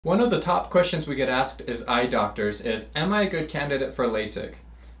One of the top questions we get asked as eye doctors is, am I a good candidate for LASIK?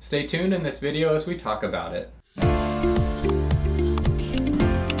 Stay tuned in this video as we talk about it.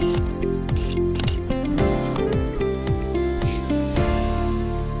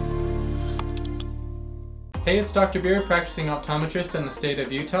 Hey, it's Dr. Beer, practicing optometrist in the state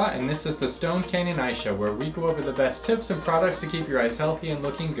of Utah, and this is the Stone Canyon Eye Show, where we go over the best tips and products to keep your eyes healthy and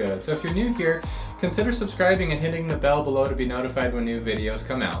looking good. So if you're new here, consider subscribing and hitting the bell below to be notified when new videos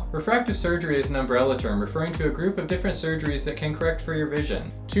come out. Refractive surgery is an umbrella term referring to a group of different surgeries that can correct for your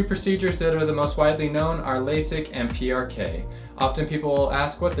vision. Two procedures that are the most widely known are LASIK and PRK. Often people will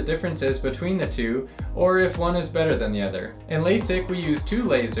ask what the difference is between the two, or if one is better than the other. In LASIK, we use two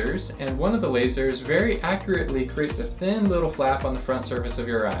lasers, and one of the lasers very accurately creates a thin little flap on the front surface of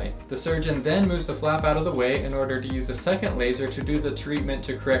your eye. The surgeon then moves the flap out of the way in order to use a second laser to do the treatment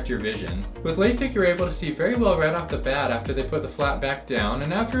to correct your vision. With LASIK, you're able to see very well right off the bat after they put the flap back down,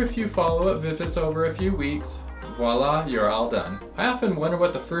 and after a few follow-up visits over a few weeks, voila, you're all done. I often wonder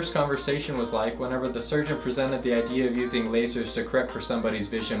what the first conversation was like whenever the surgeon presented the idea of using lasers to correct for somebody's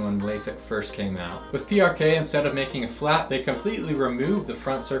vision when LASIK first came out. With PRK, instead of making a flap, they completely removed the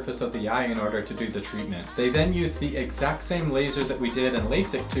front surface of the eye in order to do the treatment. They then used the exact same laser that we did in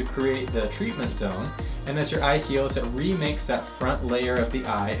LASIK to create the treatment zone, and as your eye heals, it remakes that front layer of the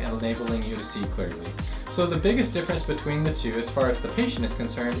eye, enabling you to see clearly. So the biggest difference between the two as far as the patient is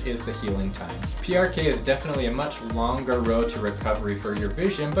concerned is the healing time. PRK is definitely a much longer road to recovery for your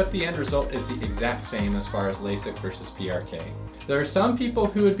vision, but the end result is the exact same as far as LASIK versus PRK. There are some people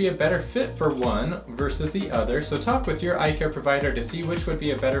who would be a better fit for one versus the other, so talk with your eye care provider to see which would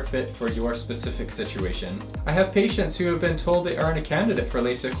be a better fit for your specific situation. I have patients who have been told they aren't a candidate for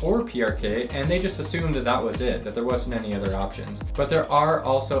LASIK or PRK, and they just assumed that that was it, that there wasn't any other options. But there are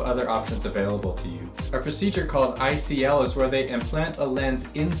also other options available to you. A procedure called ICL is where they implant a lens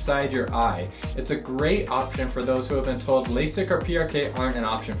inside your eye. It's a great option for those who have been told LASIK or PRK aren't an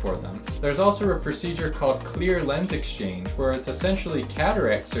option for them. There's also a procedure called clear lens exchange, where it's essentially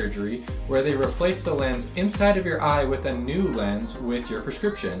cataract surgery, where they replace the lens inside of your eye with a new lens with your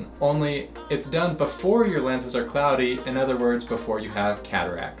prescription. Only it's done before your lenses are cloudy, in other words, before you have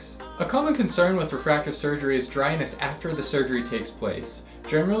cataracts. A common concern with refractive surgery is dryness after the surgery takes place.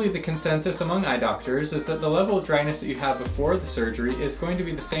 Generally, the consensus among eye doctors is that the level of dryness that you have before the surgery is going to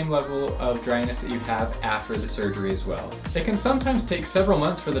be the same level of dryness that you have after the surgery as well. It can sometimes take several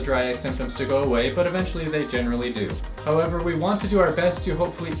months for the dry eye symptoms to go away, but eventually they generally do. However, we want to do our best to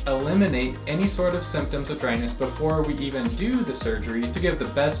hopefully eliminate any sort of symptoms of dryness before we even do the surgery to give the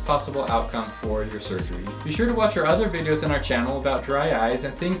best possible outcome for your surgery. Be sure to watch our other videos on our channel about dry eyes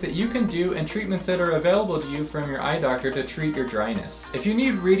and things that you can do and treatments that are available to you from your eye doctor to treat your dryness. If you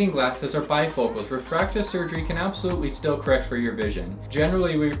need reading glasses or bifocals, refractive surgery can absolutely still correct for your vision.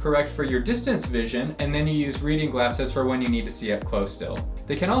 Generally, we correct for your distance vision, and then you use reading glasses for when you need to see up close still.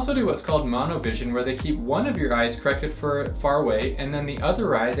 They can also do what's called monovision, where they keep one of your eyes corrected for far away, and then the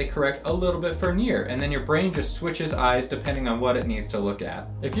other eye they correct a little bit for near, and then your brain just switches eyes depending on what it needs to look at.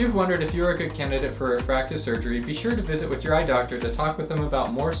 If you've wondered if you're a good candidate for refractive surgery, be sure to visit with your eye doctor to talk with them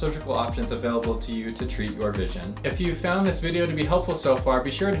about more surgical options available to you to treat your vision. If you found this video to be helpful so far,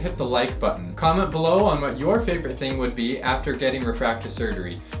 be sure to hit the like button. Comment below on what your favorite thing would be after getting refractive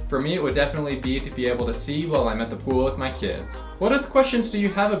surgery. For me, it would definitely be to be able to see while I'm at the pool with my kids. What other questions do you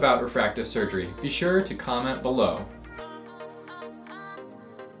have about refractive surgery? Be sure to comment below.